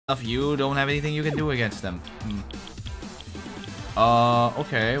of you don't have anything you can do against them.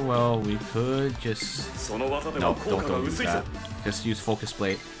 Okay, well, we could just... No, don't use that. Just use Focus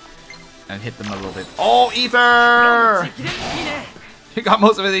Blade and hit them a little bit. Oh, Ether! He got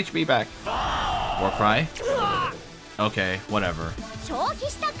most of his HP back. War Cry? Okay, whatever.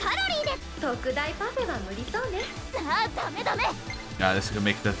 Yeah, this is gonna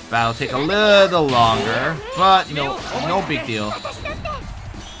make the battle take a little longer, but, you know, no big deal.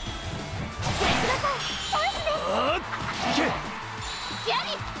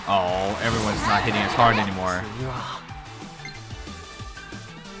 Oh, everyone's not hitting as hard anymore.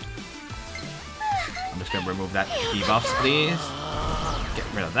 I'm just gonna remove that debuffs, please. Get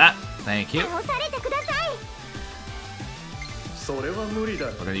rid of that. Thank you.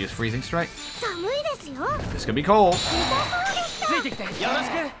 We're gonna use Freezing Strike. This could be cold. It's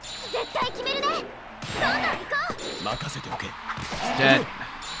dead.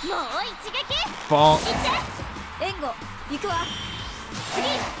 Bonk.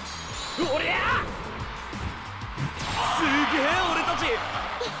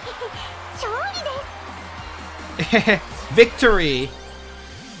 Victory!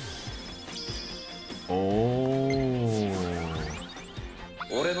 Oh.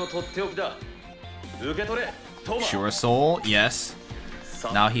 Sure Soul, yes.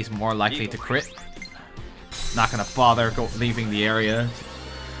 Now he's more likely to crit. Not gonna bother leaving the area.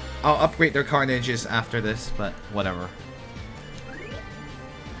 I'll upgrade their Carnages after this, but whatever.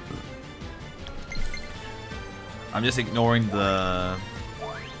 I'm just ignoring the...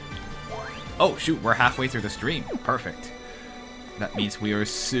 Oh shoot, we're halfway through the stream. Perfect. That means we will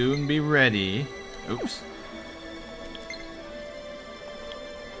soon be ready. Oops.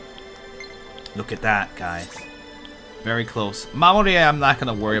 Look at that, guys. Very close. Mamoru, I'm not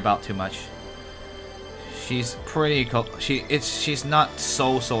gonna worry about too much. She's pretty she's not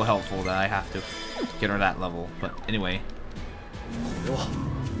so helpful that I have to get her that level. But anyway.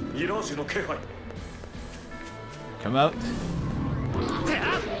 Come out.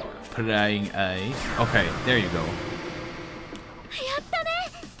 Playing Ice. Okay, there you go.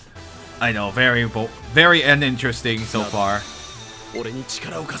 I know, very uninteresting so far.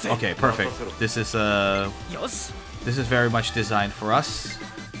 Okay, perfect. This is very much designed for us.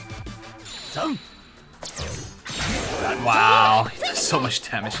 Wow, he does so much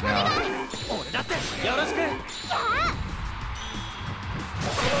damage now.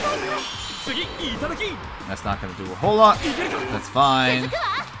 That's not gonna do a whole lot. That's fine.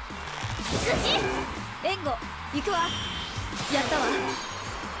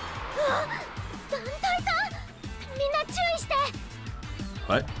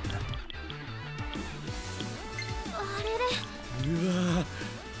 What?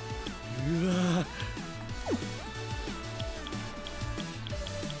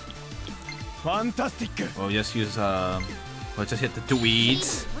 Fantastic. We'll just use we'll just hit the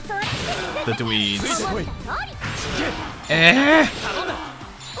dweeds. The dweeds.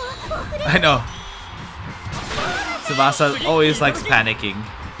 I know. Tsubasa always likes panicking.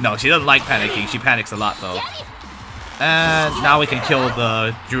 No, she doesn't like panicking. She panics a lot though. And now we can kill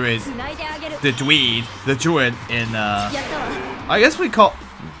the druid, the druid in I guess we call.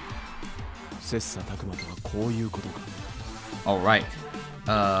 All right.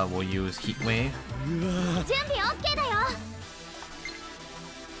 We'll use Heat Wave.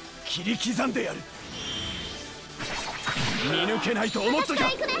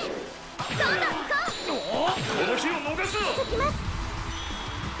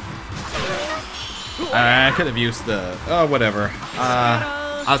 I could have used the whatever.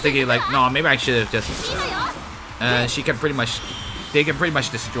 I was thinking like, no, maybe I should have just. She can pretty much. They can pretty much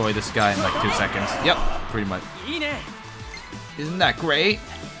destroy this guy in like 2 seconds. Yep, pretty much. Isn't that great?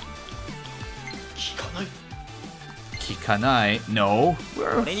 Kikanai? No.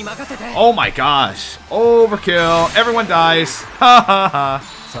 Oh my gosh. Overkill. Everyone dies. Ha ha ha.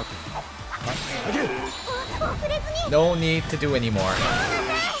 No need to do anymore.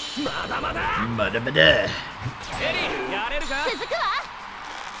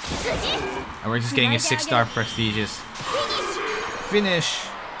 And we're just getting a 6-star prestigious finish.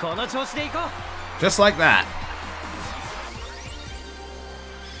 Just like that.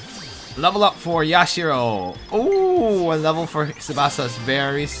 Level up for Yashiro. Ooh, a level for Tsubasa's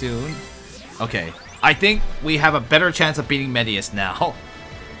very soon. Okay, I think we have a better chance of beating Medius now.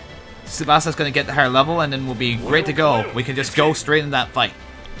 Tsubasa's gonna get the higher level and then we'll be great to go. We can just go straight in that fight.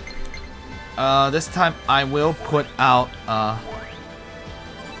 This time I will put out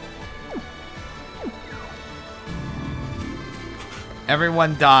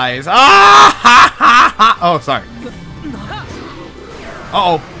everyone dies. Ah! Ha, ha, ha. Oh, sorry.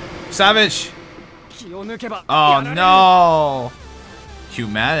 Uh-oh. Savage! Oh no!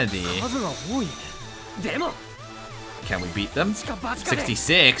 Humanity. Can we beat them?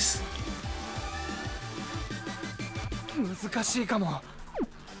 66?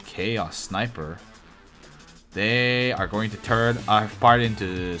 Chaos Sniper. They are going to turn our part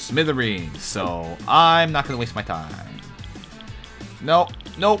into smithereens, so I'm not gonna waste my time. Nope,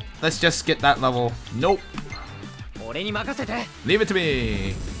 nope. Let's just get that level. Nope. Leave it to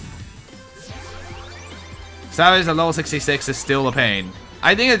me. Savage at level 66 is still a pain.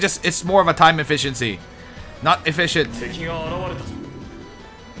 I think it's more of a time efficiency. Not efficient.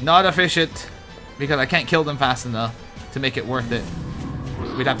 Not efficient. Because I can't kill them fast enough to make it worth it.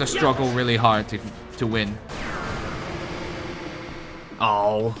 We'd have to struggle really hard to win.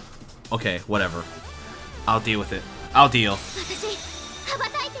 Oh. Okay, whatever. I'll deal with it. I'll deal.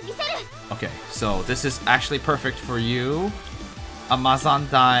 Okay, so this is actually perfect for you. A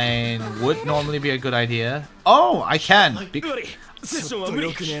Mazandine would normally be a good idea. Oh, I can. I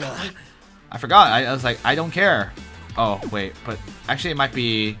forgot. I was like, I don't care. Oh, wait, but actually it might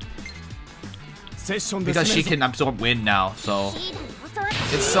be because she can absorb wind now, so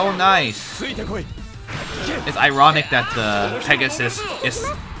it's so nice. It's ironic that the Pegasus is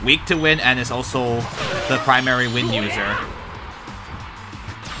weak to wind and is also the primary wind user.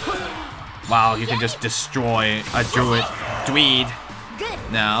 Wow, you can just destroy a Druid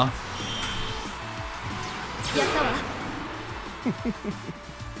now.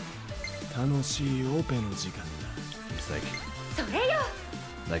 It's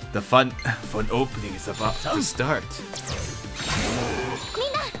like the fun opening is about to start.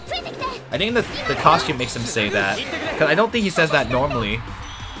 I think the costume makes him say that, because I don't think he says that normally.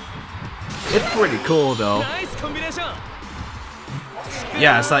 It's pretty cool though.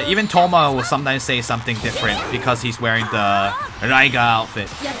 Yeah, it's like even Toma will sometimes say something different because he's wearing the Raiga outfit.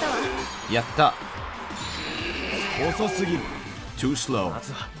 Yatta. Too slow.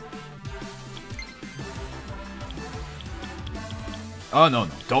 Oh no,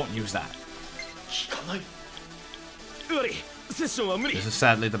 don't use that. This is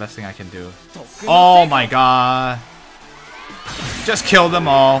sadly the best thing I can do. Oh my god. Just kill them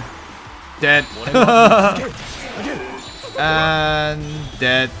all. Dead. And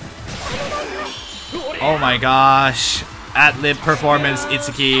dead. Oh my gosh. Ad-lib performance,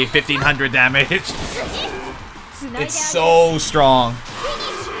 Itsuki, 1500 damage. It's so strong.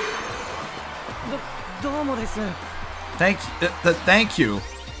 Thank you.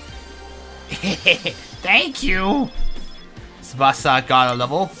 Thank you. Tsubasa got a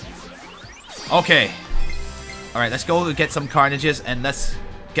level. Okay. Alright, let's go get some carnages and let's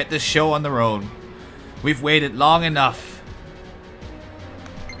get this show on the road. We've waited long enough.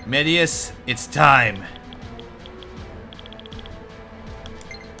 Medius, it's time.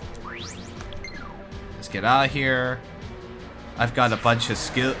 Let's get out of here. I've got a bunch of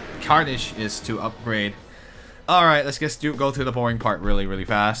skill carnages to upgrade. Alright, let's just go through the boring part really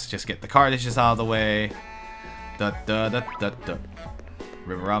fast. Just get the carnages out of the way.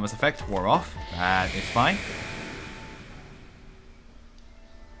 River Rama's effect wore off. That is fine.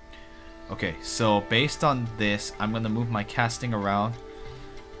 Okay, so based on this, I'm gonna move my casting around.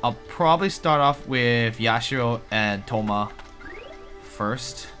 I'll probably start off with Yashiro and Toma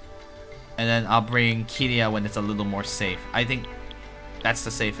first. And then I'll bring Kiria when it's a little more safe. I think that's the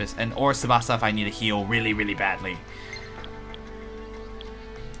safest. And or Tsubasa if I need to heal really badly.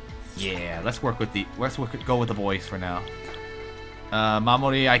 Yeah, let's go with the boys for now.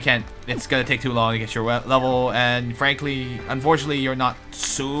 Mamori, I can't. It's gonna take too long to get your level, and frankly, unfortunately, you're not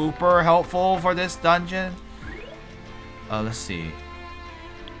super helpful for this dungeon. Let's see.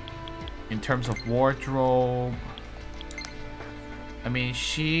 In terms of wardrobe, I mean,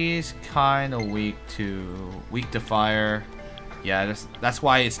 she's kind of weak to fire. Yeah, that's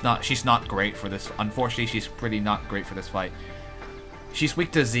why she's not great for this. Unfortunately, she's pretty not great for this fight. She's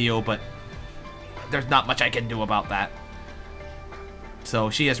weak to Zeo, but there's not much I can do about that. So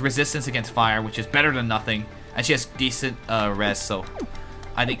she has resistance against fire, which is better than nothing, and she has decent res. So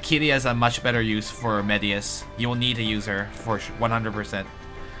I think Kiria has a much better use for Medius. You'll need to use her for 100%.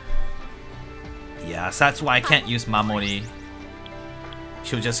 Yeah, so that's why I can't use Mamori.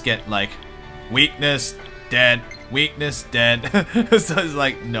 She'll just get like weakness, dead, weakness, dead. So it's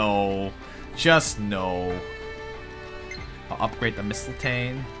like no, just no. I'll upgrade the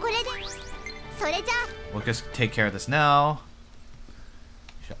Mistletoe. We'll just take care of this now.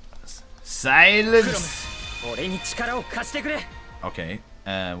 Silence! Okay,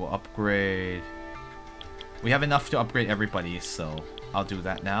 and we'll upgrade. We have enough to upgrade everybody, so I'll do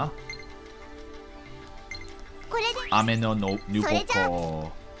that now. Ame no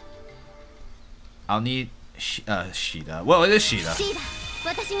Nuboko. I'll need Shida. Well, it is Shida.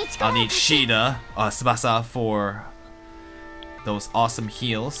 I'll need Shida, Tsubasa for those awesome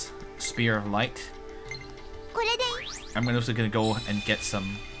heals. Spear of Light. I'm also gonna go and get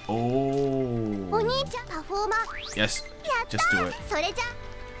some. Oh. Yes, just do it.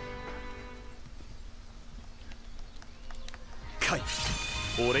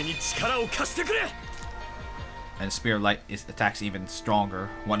 And Spear of Light attacks even stronger.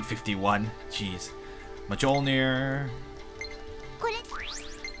 151. Jeez. Mjolnir.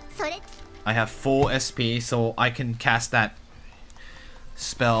 I have full SP, so I can cast that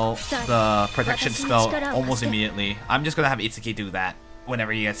spell, the protection spell, almost immediately. I'm just gonna have Itsuki do that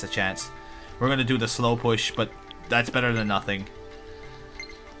whenever he gets a chance. We're gonna do the slow push, but that's better than nothing.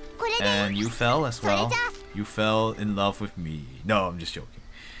 And you fell as well. You fell in love with me. No, I'm just joking.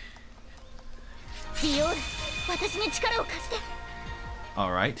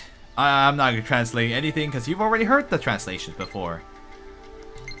 Alright. I'm not gonna translate anything because you've already heard the translations before.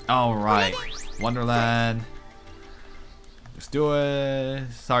 Alright. Wonderland. Just do it.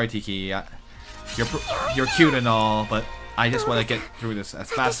 Sorry, Tiki. You're cute and all, but I just want to get through this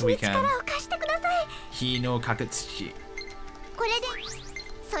as fast as we can. Hi no Kakutsuchi.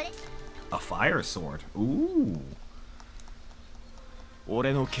 A fire sword. Ooh.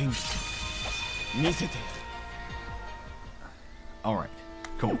 Alright.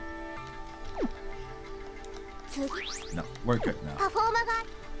 Cool. No, we're good now.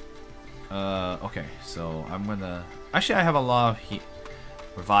 Okay, so I'm gonna... Actually, I have a lot of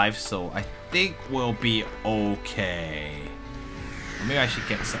revives, so I think we'll be okay. Or maybe I should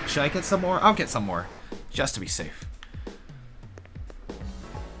get some... Should I get some more? I'll get some more, just to be safe.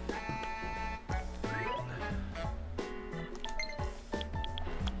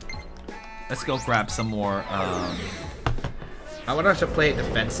 Let's go grab some more, I wonder if I should play it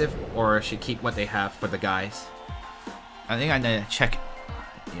defensive, or I should keep what they have for the guys. I think I need to check...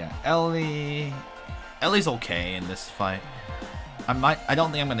 Yeah, Ellie's okay in this fight. I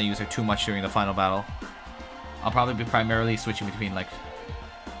don't think I'm gonna use her too much during the final battle. I'll probably be primarily switching between like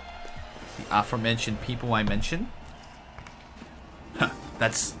the aforementioned people I mentioned. Huh,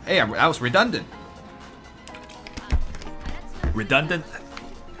 that's that was redundant. Redundant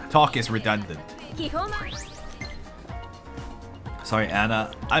talk is redundant. Sorry,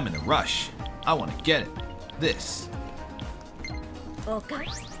 Anna. I'm in a rush. I want to get it. This.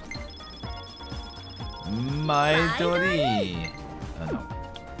 Maidori. No.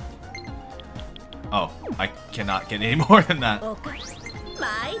 Oh, I cannot get any more than that. Da,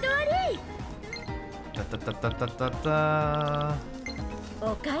 da, da, da, da, da, da.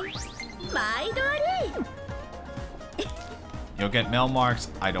 You'll get mail marks.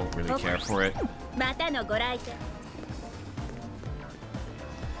 I don't really care for it.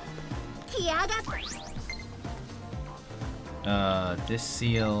 This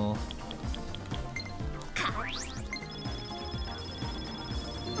seal.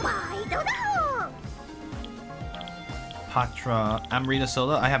 Patra, Amrita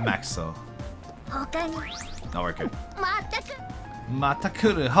Soda. I have Max, so. No, we're good.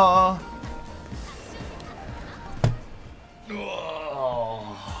 Matakuru ha.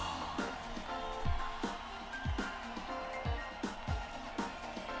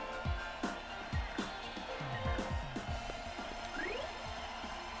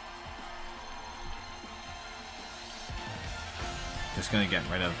 Just gonna get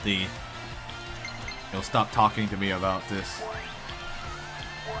rid of the... He'll stop talking to me about this.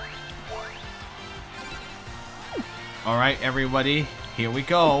 Alright, everybody. Here we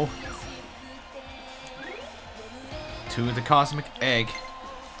go. To the Cosmic Egg.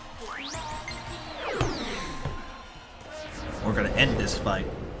 We're gonna end this fight.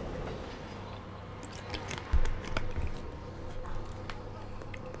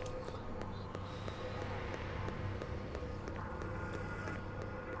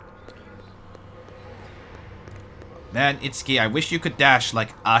 Man, Itsuki, I wish you could dash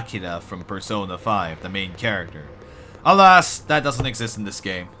like Akira from Persona 5, the main character. Alas, that doesn't exist in this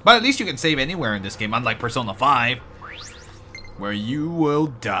game. But at least you can save anywhere in this game, unlike Persona 5, where you will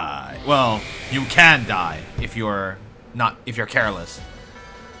die. Well, you can die if you're careless.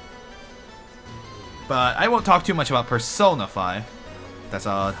 But I won't talk too much about Persona 5. That's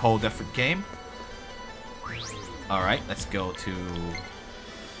a whole different game. Alright, let's go to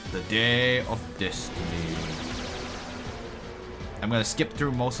the Day of Destiny. I'm gonna skip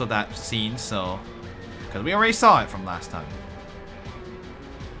through most of that scene, so... Because we already saw it from last time.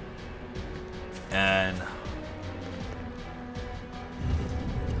 And...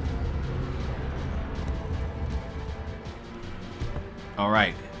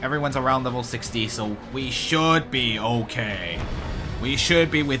 Alright. Everyone's around level 60, so we should be okay. We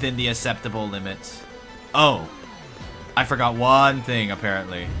should be within the acceptable limits. Oh, I forgot one thing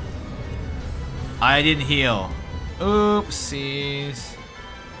apparently. I didn't heal. Oopsies.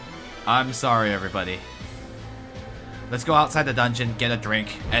 I'm sorry, everybody. Let's go outside the dungeon, get a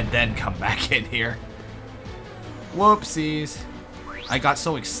drink, and then come back in here. Whoopsies. I got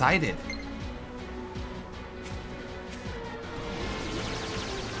so excited.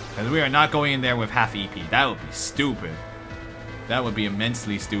 And we are not going in there with half EP. That would be stupid. That would be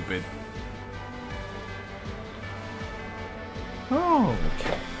immensely stupid. Oh,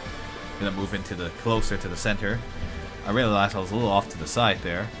 okay. Gonna move into the closer to the center. I realized I was a little off to the side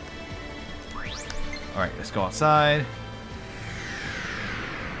there. Alright, let's go outside.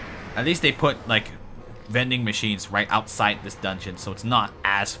 At least they put like vending machines right outside this dungeon, so it's not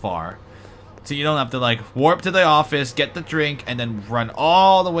as far. So you don't have to like warp to the office, get the drink, and then run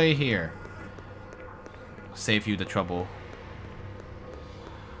all the way here. Save you the trouble.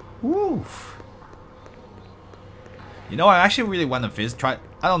 Woof. You know, I actually really want to try.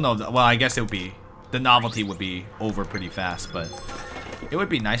 I don't know. Well, I guess it would be, the novelty would be over pretty fast, but it would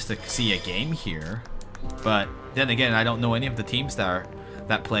be nice to see a game here. But then again, I don't know any of the teams that are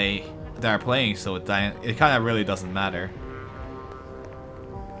playing, so it kind of really doesn't matter.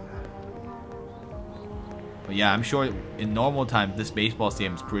 But yeah, I'm sure in normal time this baseball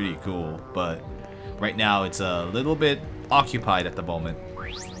stadium is pretty cool, but right now it's a little bit occupied at the moment.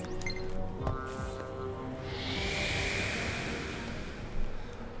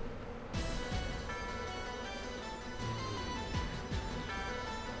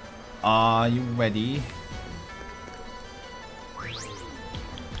 Are you ready?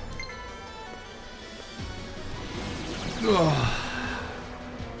 Ugh.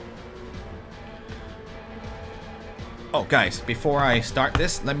 Oh, guys, before I start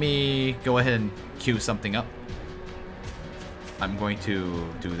this, let me go ahead and queue something up. I'm going to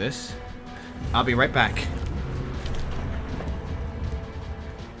do this. I'll be right back.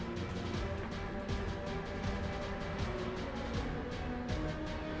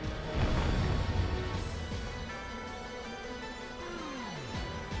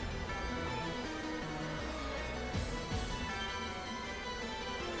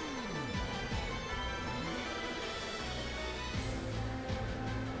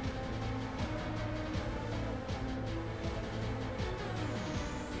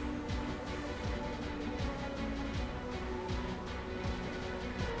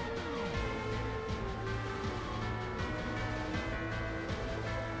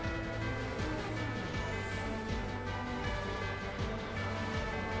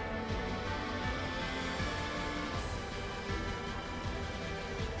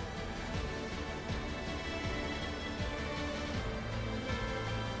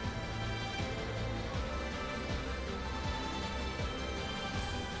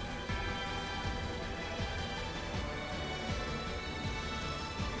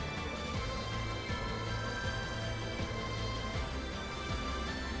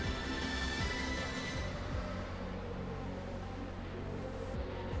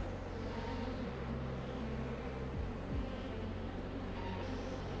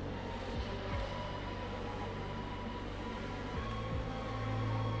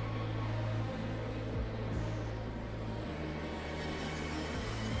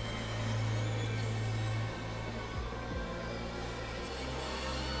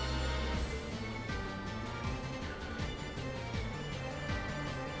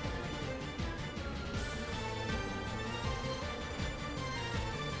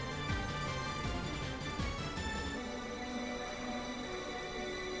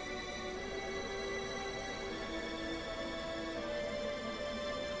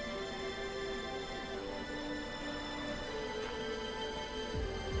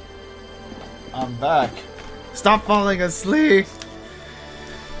 I'm back. Stop falling asleep.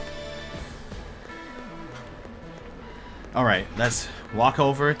 Alright, let's walk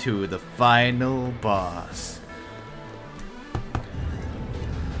over to the final boss.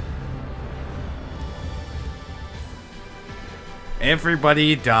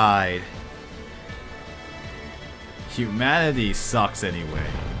 Everybody died. Humanity sucks anyway.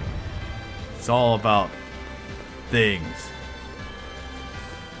 It's all about things.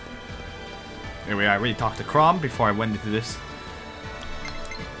 Anyway, I already talked to Crom before I went into this.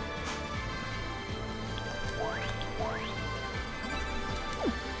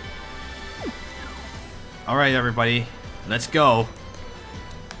 Alright, everybody. Let's go.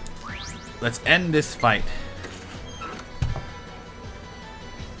 Let's end this fight.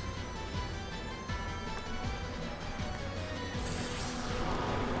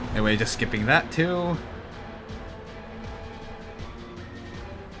 Anyway, just skipping that too.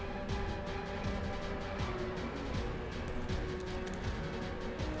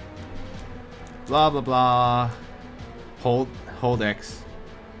 Blah blah blah. Hold X.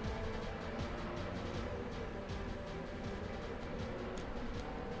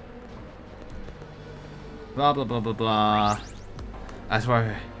 Blah blah blah blah blah. That's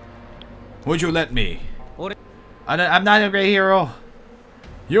why. Would you let me? I'm not a great hero.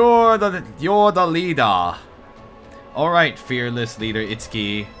 You're the leader. Alright, fearless leader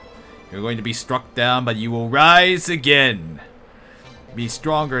Itsuki. You're going to be struck down, but you will rise again. Be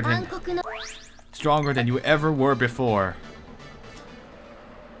stronger than you ever were before.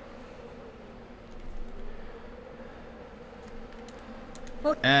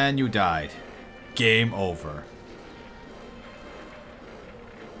 And you died. Game over.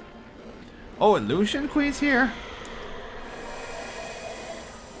 Oh, Illusion Queen's here.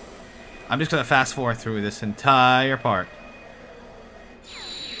 I'm just gonna fast forward through this entire part.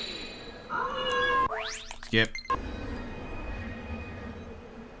 Skip.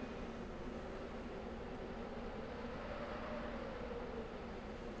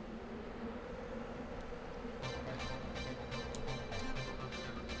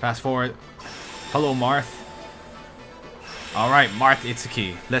 Fast forward. Hello, Marth. Alright, Marth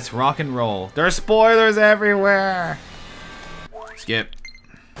Itsuki. Let's rock and roll. There are spoilers everywhere! Skip.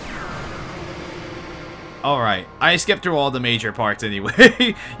 Alright, I skipped through all the major parts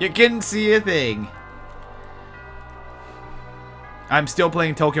anyway. You couldn't see a thing. I'm still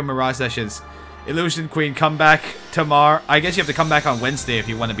playing Tokyo Mirage Sessions. Illusion Queen, come back tomorrow. I guess you have to come back on Wednesday if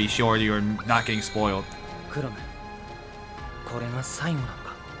you want to be sure you're not getting spoiled.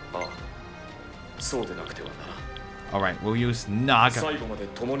 Alright, we'll use Naga.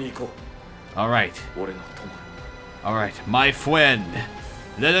 Alright. Alright, my friend.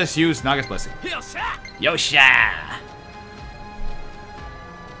 Let us use Naga's blessing. Yosha!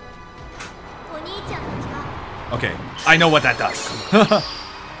 Okay, I know what that does.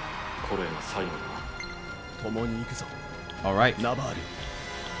 Alright.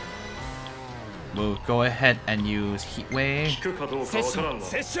 We'll go ahead and use Heat Wave. It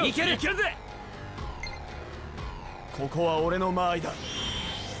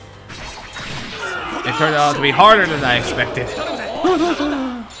turned out to be harder than I expected.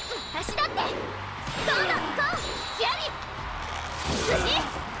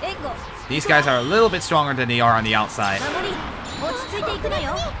 These guys are a little bit stronger than they are on the outside.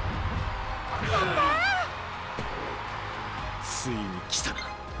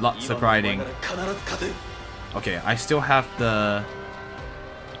 Lots of grinding. Okay, I still have the...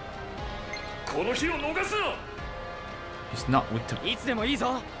 He's not with the...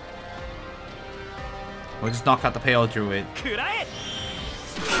 We'll just knock out the Pale Druid. Take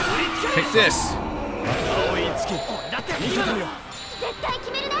this!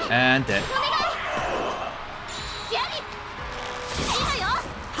 And dead.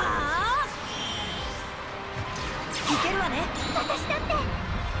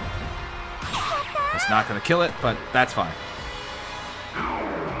 It's not gonna kill it, but that's fine.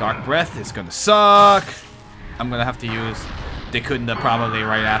 Dark Breath is gonna suck. I'm gonna have to use Dekunda probably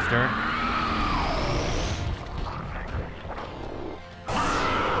right after.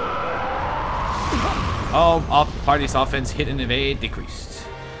 Oh, all party's offense, hit and evade, decreased.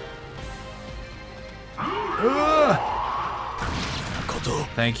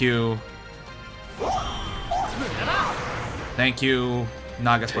 Thank you. Thank you,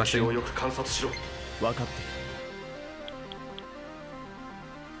 Naga's blessing.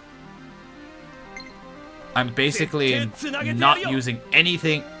 I'm basically not using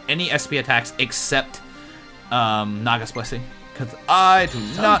anything, any SP attacks except Naga's blessing. Because I do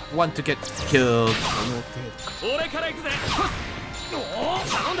not want to get killed.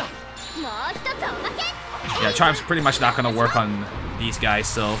 Yeah, Charm's pretty much not going to work on these guys,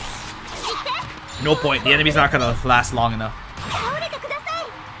 so... No point, the enemy's not going to last long enough.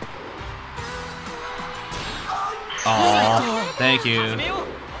 Aww, thank you.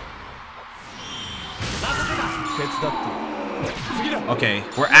 Okay,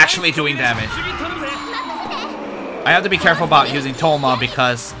 we're actually doing damage. I have to be careful about using Toma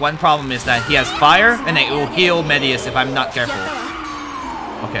because one problem is that he has fire and it will heal Medius if I'm not careful.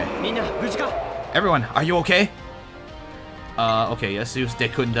 Okay. Everyone, are you okay? Okay, let's use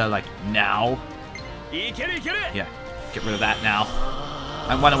Dekunda like now. Yeah, get rid of that now.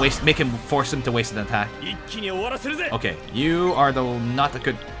 I want to force him to waste an attack. Okay, you are not a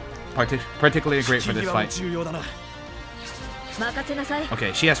good, particularly great for this fight.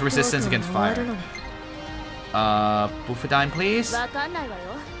 Okay, she has resistance against fire. Bufadine, please.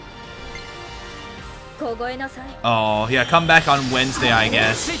 Oh, yeah, come back on Wednesday, I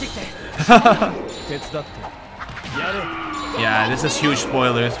guess. Yeah, this is huge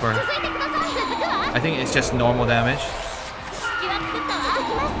spoilers for... I think it's just normal damage.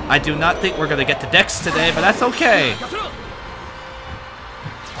 I do not think we're gonna get to Dex today, but that's okay.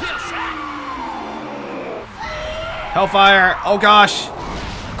 Hellfire! Oh gosh!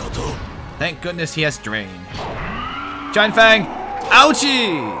 Thank goodness he has Drain. Giant Fang!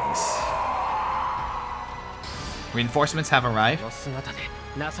 Ouchies! Reinforcements have arrived.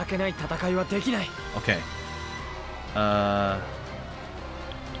 Okay.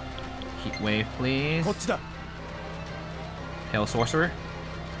 Heat Wave, please. Hail Sorcerer.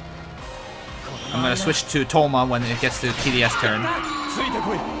 I'm gonna switch to Toma when it gets to TDS turn.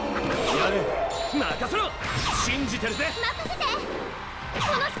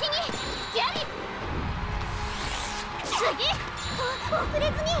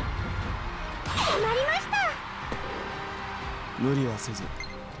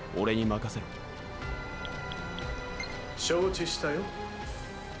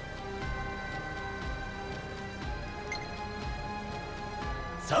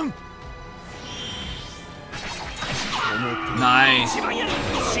 Nice.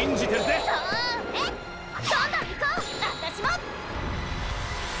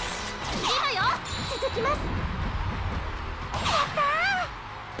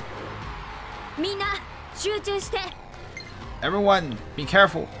 Everyone, be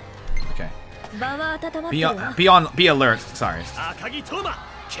careful. Okay. Be alert. Sorry.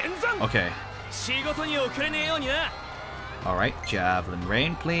 Okay. All right, Javelin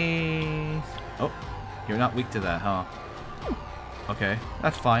Rain, please. Oh, you're not weak to that, huh? Okay,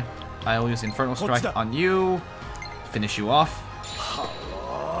 that's fine. I'll use Infernal Strike on you. Finish you off.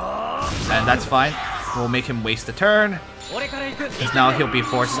 And that's fine. We'll make him waste a turn. Because now he'll be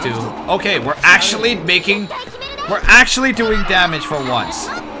forced to... Okay, we're actually doing damage for once.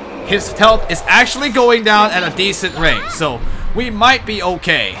 His health is actually going down at a decent rate. So, we might be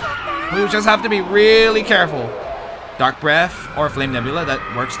okay. We just have to be really careful. Dark Breath or Flame Nebula, that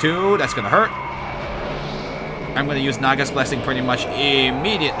works too. That's gonna hurt. I'm gonna use Naga's Blessing pretty much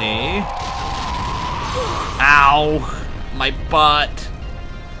immediately. Ow! My butt.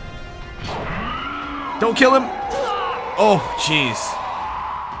 Don't kill him! Oh, jeez.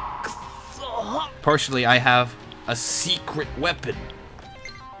 Personally, I have a secret weapon.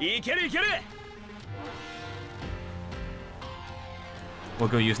 We'll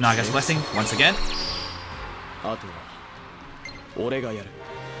go use Naga's Blessing once again.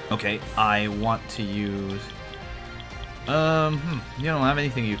 Okay, I want to use... you don't have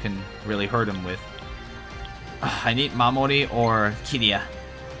anything you can really hurt him with. I need Mamori or Kiria.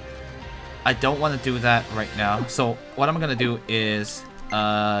 I don't want to do that right now. So what I'm gonna do is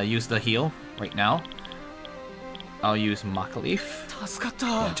use the heal right now. I'll use Makaleaf.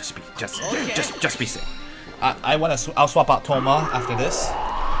 Yeah, just be safe. I'll swap out Toma after this.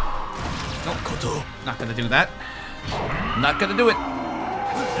 Nope, not gonna do that. Not gonna do it.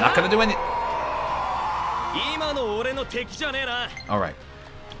 Not gonna do it. All right.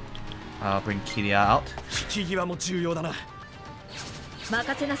 I'll bring Kiria out.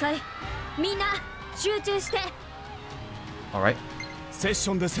 All right.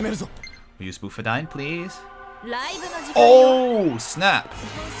 We'll use Bufadine, please. Oh, snap.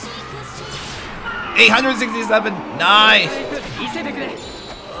 867. Nice.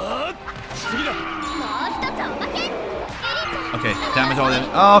 Okay, damage all them.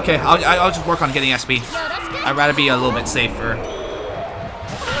 Oh, okay, I'll just work on getting SP. I'd rather be a little bit safer.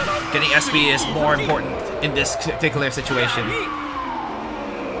 Getting SP is more important in this particular situation.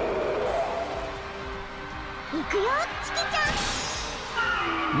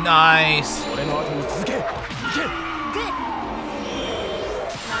 Nice.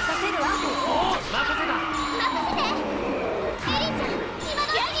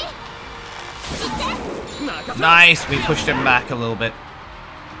 Nice, we pushed him back a little bit.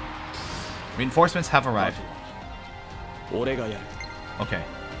 Reinforcements have arrived. Okay.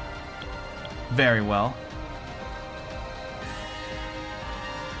 Very well.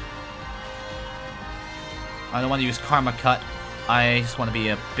 I don't want to use Karma Cut. I just want to be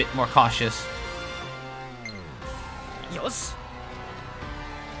a bit more cautious. Yes.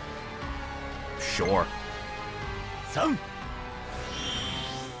 Sure.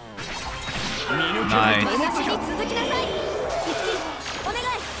 Nice.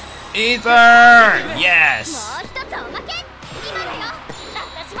 Ether! Yes!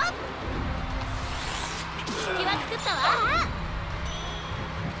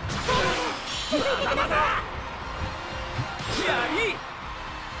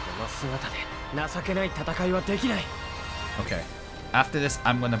 Okay. After this,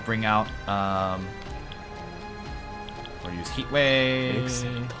 I'm gonna bring out or use Heat Wave.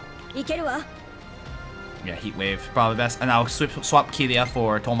 Yeah, Heat Wave probably best, and I'll swap Kiria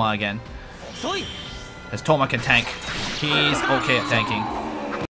for Toma again. As Toma can tank. He's okay at tanking.